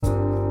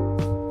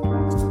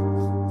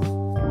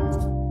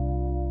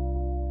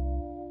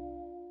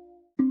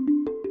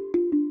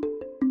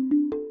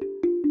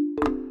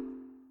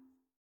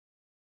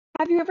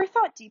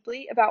thought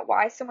deeply about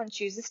why someone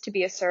chooses to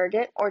be a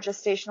surrogate or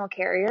gestational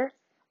carrier?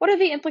 What are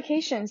the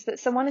implications that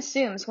someone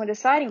assumes when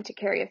deciding to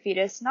carry a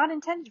fetus not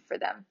intended for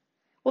them?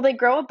 Will they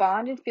grow a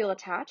bond and feel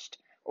attached,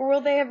 or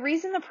will they have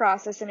reasoned the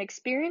process and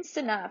experienced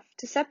enough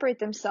to separate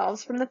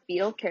themselves from the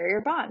fetal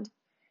carrier bond?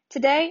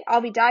 Today,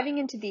 I'll be diving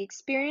into the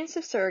experience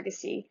of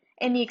surrogacy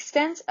and the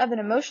extent of an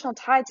emotional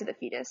tie to the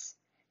fetus.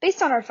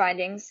 Based on our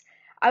findings,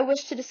 I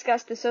wish to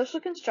discuss the social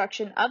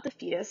construction of the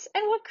fetus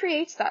and what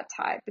creates that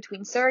tie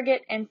between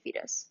surrogate and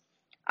fetus.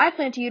 I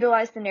plan to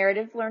utilize the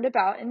narrative learned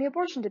about in the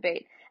abortion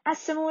debate, as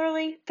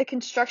similarly, the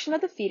construction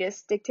of the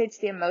fetus dictates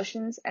the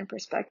emotions and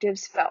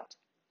perspectives felt.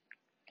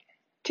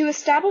 To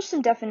establish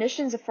some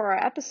definitions for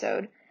our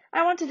episode,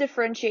 I want to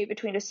differentiate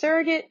between a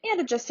surrogate and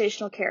a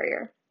gestational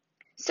carrier.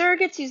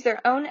 Surrogates use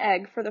their own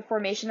egg for the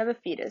formation of a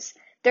fetus,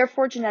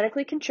 therefore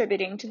genetically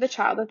contributing to the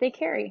child that they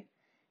carry.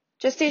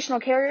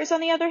 Gestational carriers, on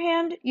the other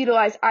hand,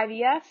 utilize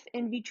IVF,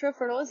 in vitro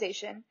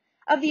fertilization,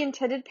 of the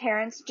intended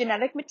parent's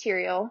genetic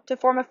material to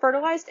form a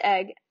fertilized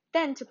egg,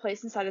 then to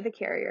place inside of the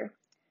carrier.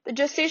 The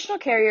gestational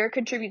carrier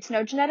contributes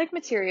no genetic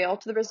material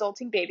to the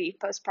resulting baby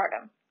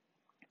postpartum.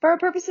 For our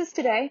purposes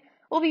today,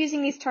 we'll be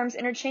using these terms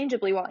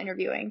interchangeably while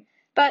interviewing,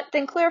 but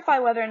then clarify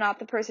whether or not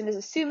the person is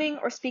assuming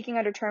or speaking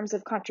under terms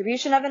of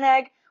contribution of an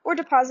egg or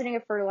depositing a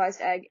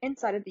fertilized egg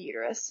inside of the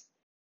uterus.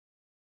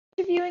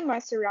 Interviewing my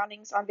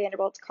surroundings on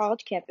Vanderbilt's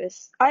college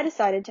campus, I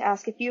decided to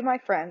ask a few of my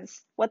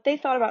friends what they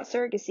thought about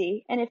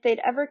surrogacy and if they'd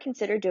ever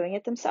consider doing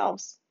it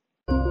themselves.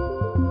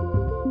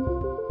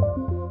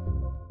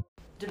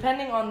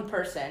 Depending on the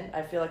person,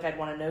 I feel like I'd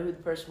want to know who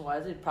the person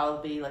was. It'd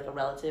probably be like a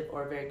relative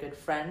or a very good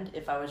friend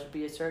if I was to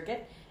be a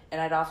surrogate. And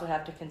I'd also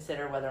have to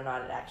consider whether or not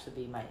it'd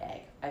actually be my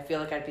egg. I feel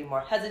like I'd be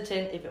more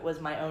hesitant if it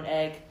was my own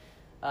egg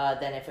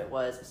than if it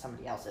was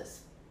somebody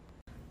else's.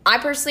 I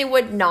personally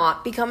would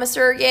not become a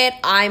surrogate.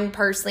 I'm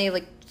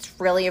personally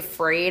really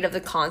afraid of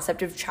the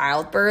concept of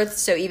childbirth.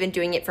 So even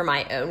doing it for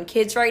my own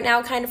kids right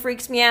now kind of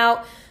freaks me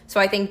out. So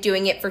I think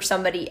doing it for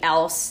somebody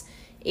else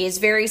is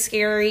very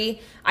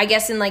scary. I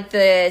guess in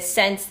the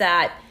sense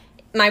that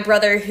my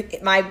brother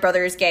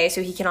is gay,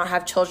 so he cannot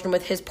have children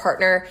with his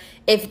partner.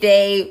 If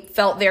they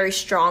felt very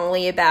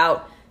strongly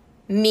about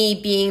me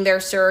being their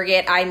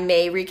surrogate, I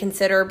may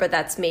reconsider, but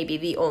that's maybe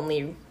the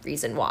only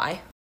reason why.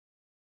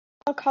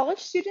 While college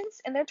students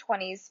in their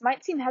 20s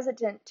might seem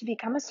hesitant to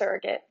become a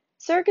surrogate,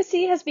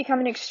 surrogacy has become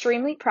an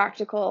extremely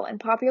practical and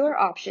popular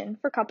option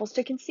for couples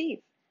to conceive.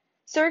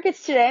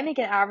 Surrogates today make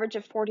an average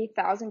of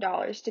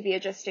 $40,000 to be a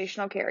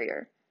gestational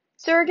carrier.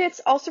 Surrogates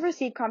also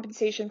receive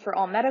compensation for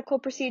all medical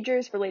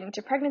procedures relating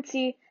to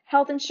pregnancy,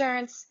 health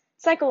insurance,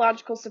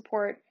 psychological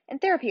support, and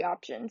therapy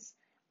options,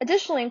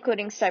 additionally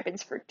including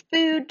stipends for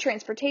food,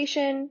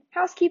 transportation,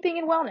 housekeeping,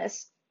 and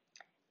wellness.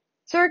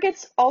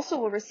 Surrogates also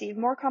will receive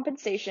more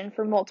compensation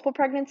for multiple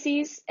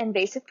pregnancies,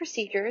 invasive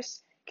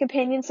procedures,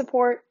 companion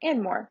support,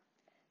 and more.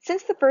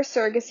 Since the first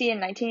surrogacy in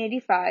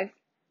 1985,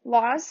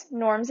 laws,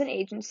 norms, and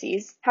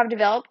agencies have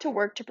developed to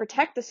work to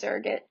protect the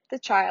surrogate, the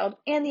child,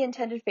 and the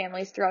intended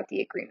families throughout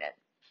the agreement.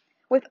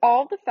 With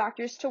all the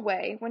factors to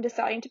weigh when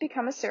deciding to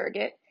become a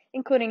surrogate,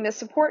 including the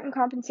support and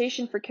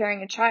compensation for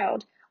carrying a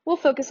child, we'll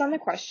focus on the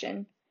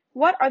question,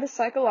 what are the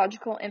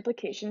psychological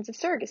implications of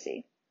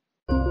surrogacy?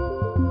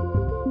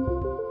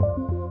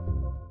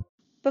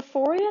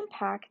 Before we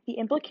unpack the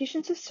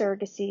implications of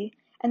surrogacy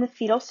and the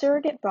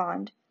fetal-surrogate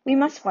bond, we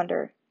must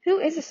wonder, who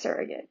is a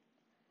surrogate?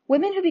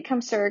 Women who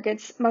become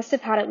surrogates must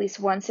have had at least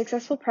one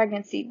successful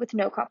pregnancy with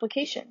no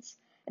complications.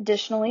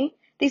 Additionally,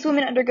 these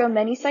women undergo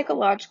many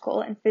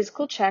psychological and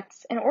physical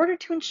checks in order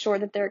to ensure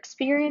that their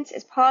experience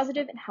is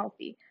positive and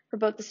healthy for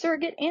both the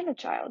surrogate and the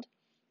child.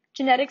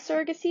 Genetic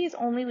surrogacy is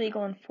only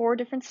legal in 4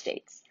 different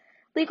states.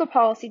 Legal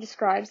policy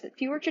describes that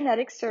fewer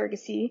genetic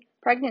surrogacy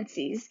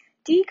pregnancies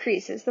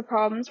decreases the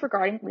problems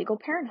regarding legal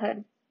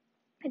parenthood.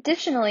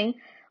 Additionally,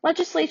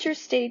 legislature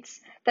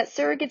states that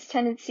surrogates'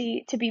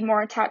 tendency to be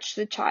more attached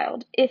to the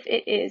child if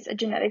it is a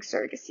genetic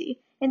surrogacy,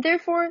 and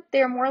therefore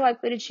they are more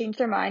likely to change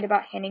their mind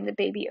about handing the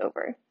baby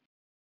over.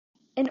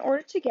 In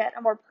order to get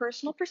a more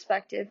personal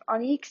perspective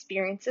on the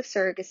experience of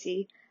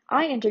surrogacy,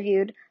 I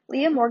interviewed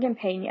Leah Morgan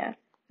Pena,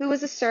 who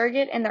was a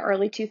surrogate in the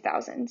early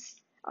 2000s.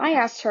 I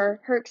asked her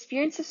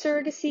experience of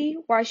surrogacy,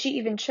 why she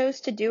even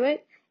chose to do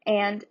it,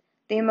 and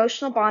the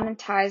emotional bond and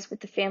ties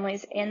with the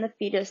families and the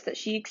fetus that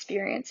she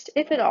experienced,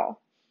 if at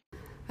all.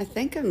 I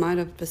think I might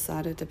have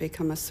decided to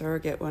become a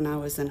surrogate when I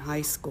was in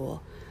high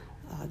school.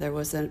 There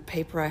was a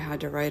paper I had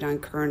to write on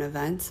current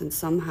events, and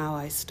somehow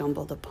I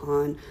stumbled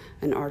upon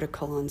an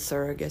article on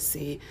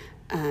surrogacy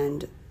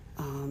and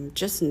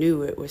just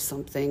knew it was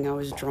something. I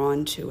was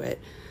drawn to it.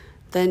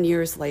 Then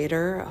years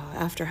later,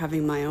 after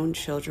having my own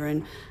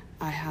children,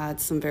 I had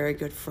some very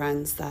good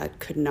friends that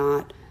could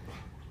not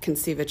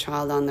conceive a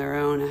child on their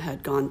own. I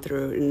had gone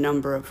through a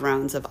number of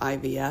rounds of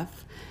IVF,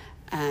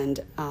 and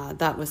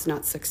that was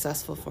not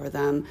successful for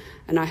them,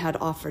 and I had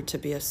offered to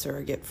be a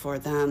surrogate for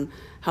them.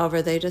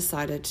 However, they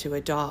decided to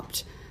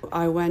adopt.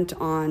 I went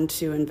on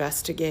to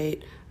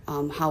investigate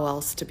how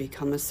else to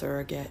become a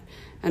surrogate,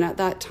 and at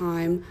that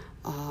time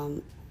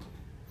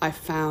I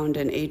found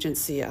an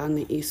agency on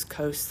the East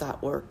Coast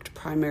that worked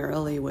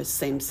primarily with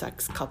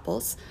same-sex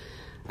couples.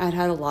 I'd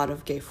had a lot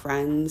of gay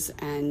friends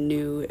and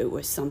knew it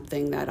was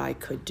something that I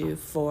could do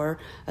for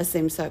a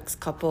same-sex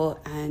couple,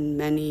 and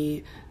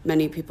many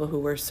people who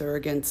were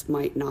surrogates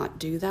might not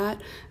do that.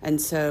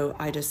 And so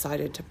I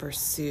decided to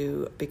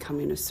pursue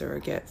becoming a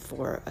surrogate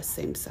for a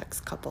same-sex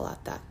couple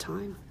at that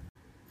time.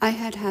 I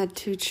had had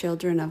 2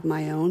 children of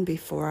my own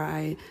before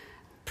I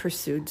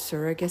pursued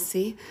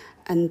surrogacy,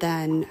 and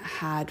then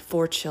had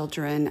 4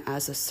 children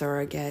as a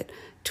surrogate,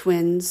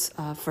 twins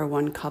for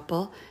one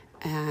couple,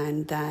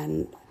 and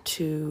then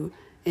 2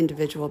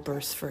 individual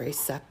births for a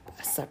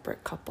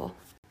separate couple.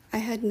 I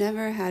had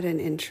never had an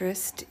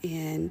interest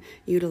in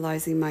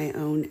utilizing my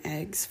own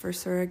eggs for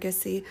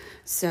surrogacy,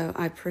 so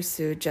I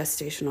pursued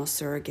gestational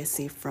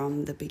surrogacy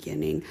from the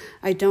beginning.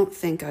 I don't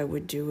think I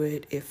would do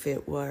it if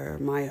it were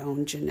my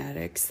own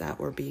genetics that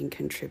were being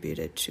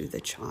contributed to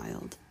the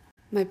child.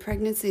 My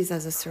pregnancies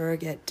as a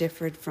surrogate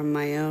differed from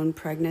my own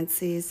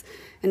pregnancies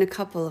in a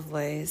couple of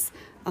ways.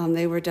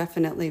 They were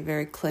definitely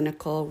very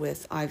clinical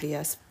with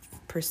IVF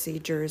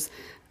procedures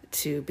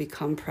to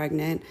become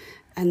pregnant,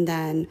 and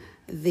then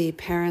the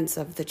parents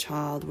of the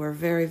child were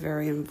very,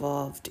 very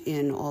involved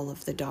in all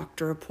of the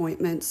doctor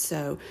appointments,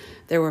 so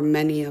there were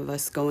many of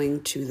us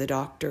going to the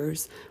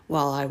doctors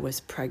while I was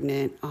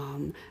pregnant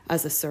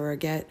as a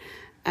surrogate,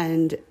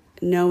 and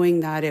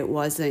knowing that it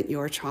wasn't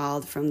your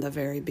child from the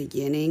very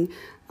beginning,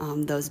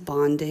 those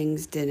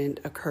bondings didn't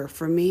occur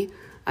for me.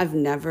 I've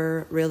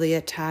never really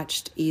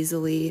attached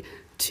easily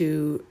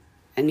to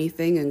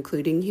anything,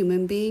 including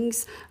human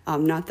beings.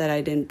 Not that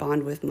I didn't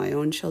bond with my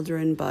own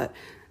children, but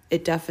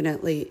it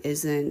definitely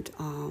isn't,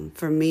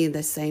 for me,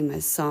 the same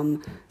as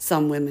some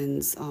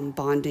women's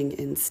bonding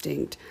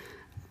instinct.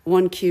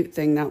 One cute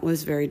thing that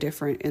was very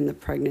different in the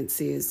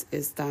pregnancies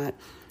is that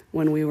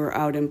when we were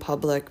out in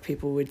public,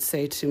 people would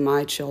say to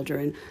my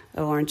children,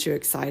 "Oh, aren't you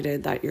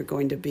excited that you're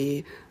going to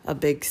be a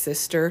big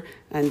sister?"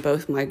 And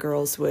both my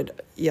girls would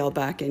yell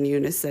back in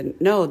unison,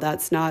 "No,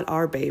 that's not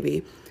our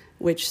baby,"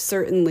 which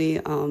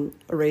certainly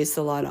raised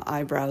a lot of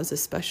eyebrows,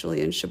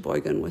 especially in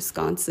Sheboygan,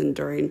 Wisconsin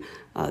during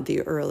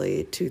the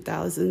early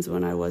 2000s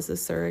when I was a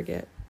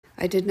surrogate.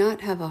 I did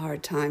not have a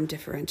hard time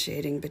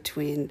differentiating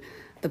between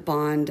the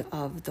bond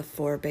of the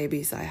 4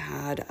 babies I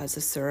had as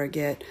a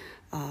surrogate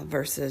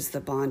versus the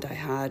bond I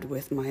had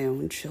with my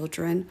own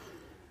children.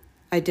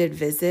 I did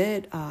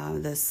visit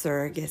the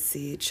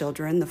surrogacy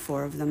children, the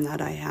 4 of them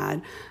that I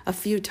had, a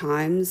few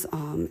times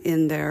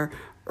in their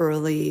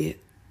early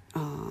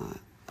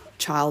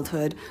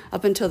childhood,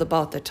 up until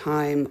about the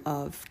time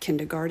of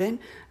kindergarten.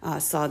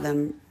 Saw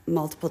them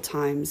multiple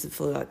times,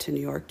 flew out to New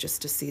York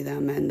just to see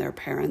them and their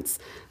parents.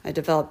 I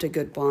developed a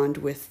good bond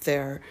with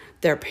their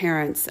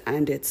parents,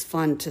 and it's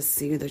fun to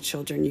see the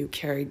children you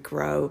carried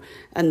grow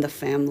and the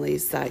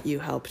families that you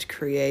helped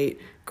create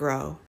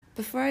grow.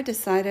 Before I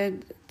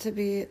decided to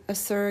be a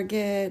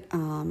surrogate,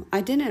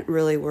 I didn't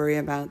really worry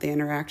about the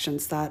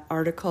interactions. That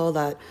article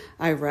that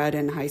I read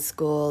in high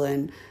school,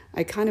 and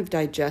I kind of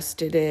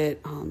digested it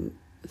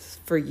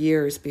for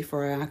years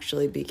before I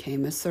actually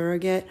became a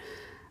surrogate.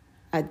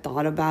 I'd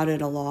thought about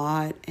it a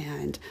lot,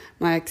 and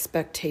my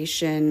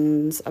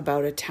expectations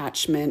about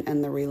attachment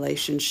and the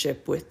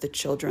relationship with the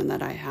children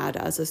that I had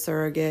as a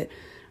surrogate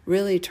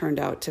really turned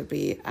out to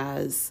be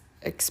as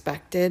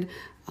expected.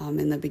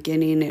 In the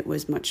beginning, it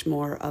was much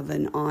more of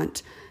an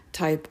aunt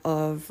type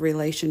of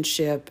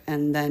relationship,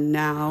 and then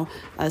now,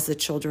 as the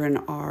children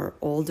are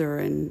older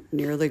and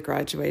nearly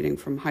graduating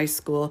from high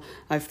school,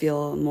 I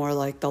feel more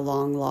like the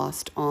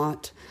long-lost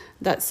aunt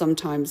that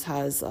sometimes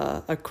has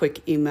a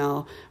quick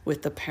email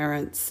with the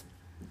parents.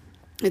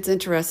 It's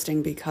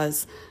interesting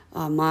because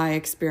my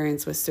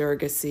experience with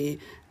surrogacy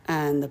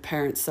and the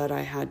parents that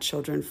I had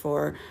children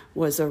for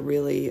was a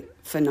really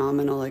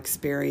phenomenal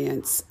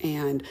experience.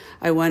 And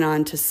I went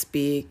on to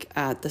speak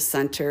at the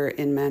center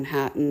in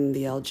Manhattan,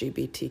 the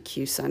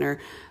LGBTQ Center,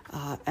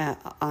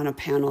 on a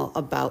panel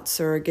about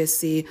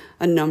surrogacy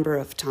a number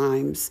of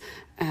times,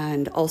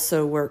 and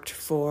also worked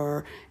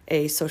for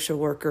a social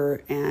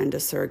worker and a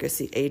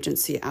surrogacy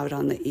agency out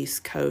on the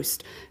East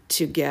Coast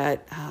to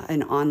get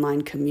an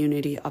online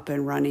community up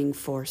and running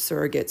for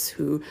surrogates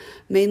who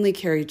mainly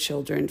carry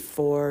children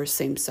for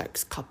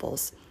same-sex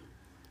couples.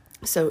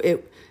 So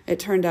it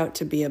turned out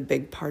to be a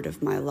big part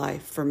of my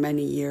life for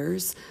many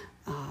years,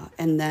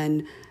 and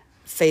then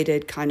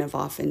faded kind of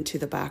off into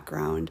the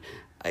background.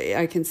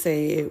 I can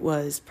say it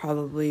was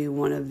probably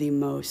one of the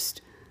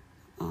most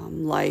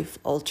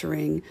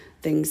life-altering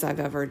things I've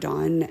ever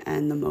done,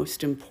 and the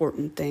most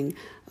important thing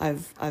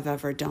I've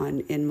ever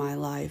done in my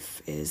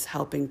life is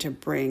helping to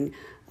bring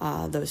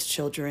those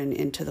children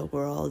into the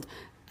world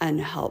and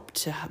help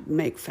to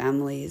make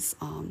families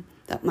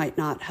that might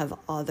not have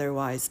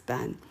otherwise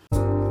been.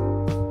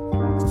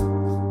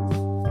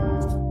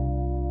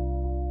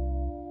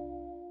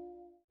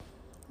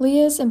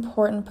 Leah's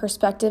important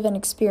perspective and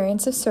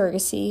experience of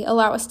surrogacy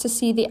allow us to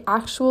see the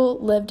actual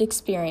lived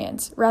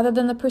experience rather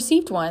than the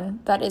perceived one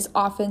that is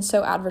often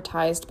so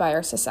advertised by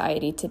our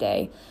society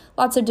today.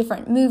 Lots of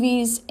different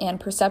movies and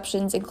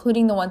perceptions,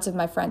 including the ones of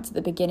my friends at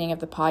the beginning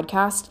of the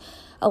podcast,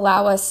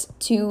 allow us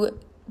to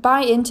buy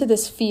into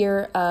this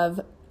fear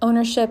of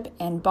ownership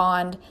and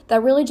bond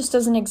that really just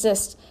doesn't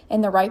exist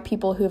in the right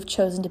people who have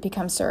chosen to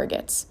become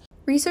surrogates.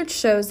 Research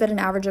shows that an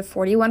average of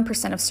 41%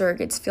 of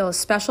surrogates feel a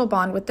special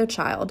bond with their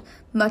child,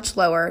 much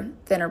lower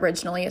than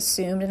originally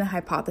assumed and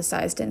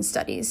hypothesized in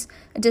studies.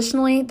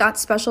 Additionally, that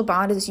special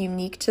bond is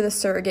unique to the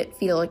surrogate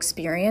fetal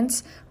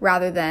experience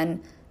rather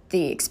than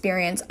the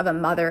experience of a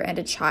mother and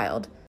a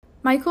child.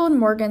 Michael and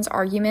Morgan's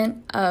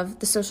argument of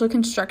the social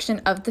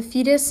construction of the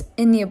fetus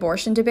in the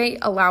abortion debate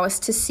allow us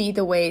to see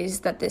the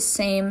ways that this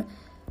same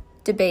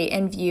debate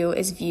and view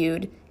is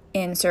viewed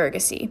in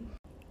surrogacy.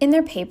 In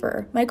their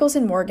paper, Michaels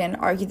and Morgan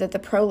argue that the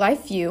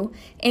pro-life view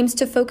aims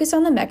to focus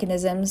on the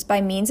mechanisms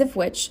by means of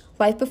which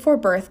life before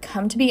birth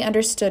come to be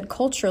understood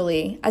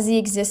culturally as the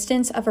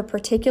existence of a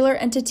particular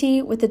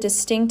entity with a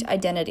distinct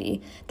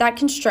identity. That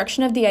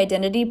construction of the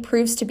identity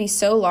proves to be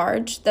so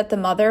large that the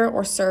mother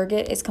or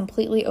surrogate is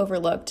completely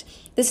overlooked.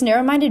 This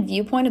narrow-minded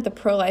viewpoint of the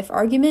pro-life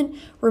argument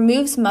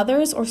removes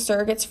mothers or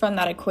surrogates from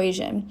that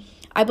equation.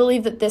 I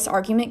believe that this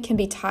argument can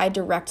be tied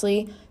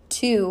directly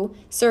to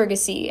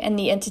surrogacy and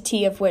the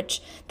entity of which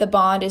the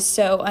bond is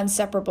so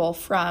inseparable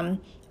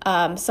from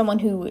someone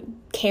who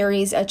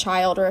carries a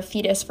child or a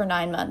fetus for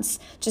 9 months,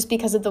 just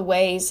because of the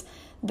ways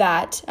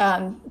that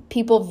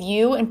people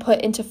view and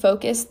put into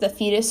focus the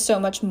fetus so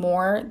much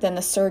more than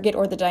the surrogate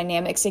or the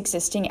dynamics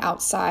existing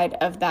outside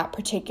of that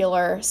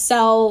particular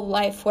cell,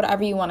 life,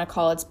 whatever you want to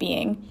call its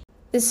being.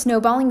 The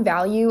snowballing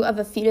value of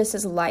a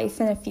fetus's life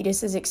and a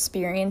fetus's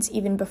experience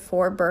even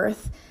before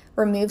birth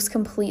removes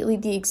completely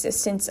the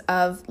existence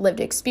of lived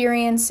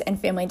experience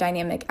and family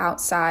dynamic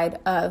outside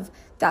of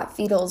that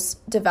fetal's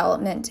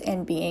development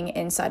and being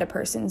inside a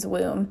person's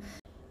womb.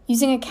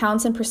 Using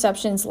accounts and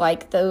perceptions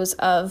like those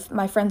of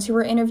my friends who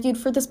were interviewed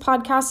for this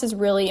podcast is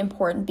really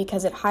important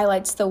because it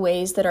highlights the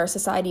ways that our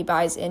society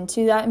buys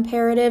into that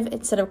imperative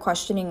instead of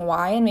questioning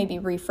why and maybe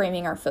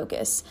reframing our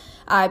focus.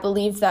 I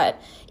believe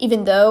that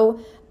even though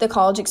the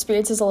college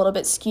experience is a little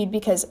bit skewed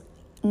because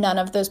none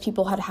of those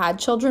people had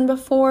children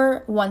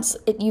before, once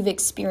you've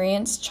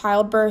experienced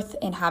childbirth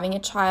and having a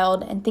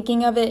child and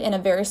thinking of it in a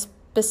very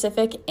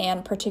specific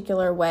and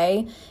particular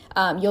way,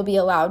 you'll be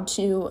allowed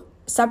to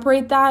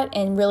separate that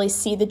and really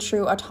see the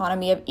true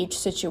autonomy of each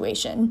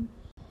situation.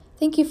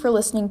 Thank you for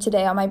listening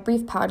today on my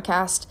brief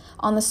podcast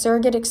on the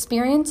surrogate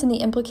experience and the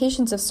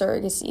implications of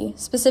surrogacy,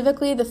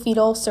 specifically the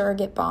fetal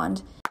surrogate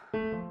bond.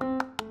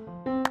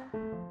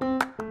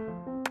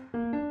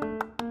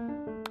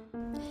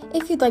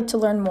 If you'd like to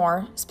learn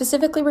more,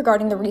 specifically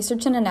regarding the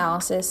research and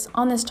analysis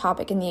on this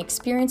topic and the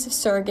experience of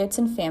surrogates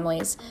and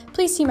families,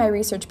 please see my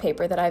research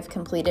paper that I've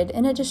completed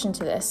in addition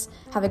to this.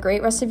 Have a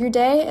great rest of your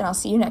day, and I'll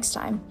see you next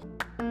time.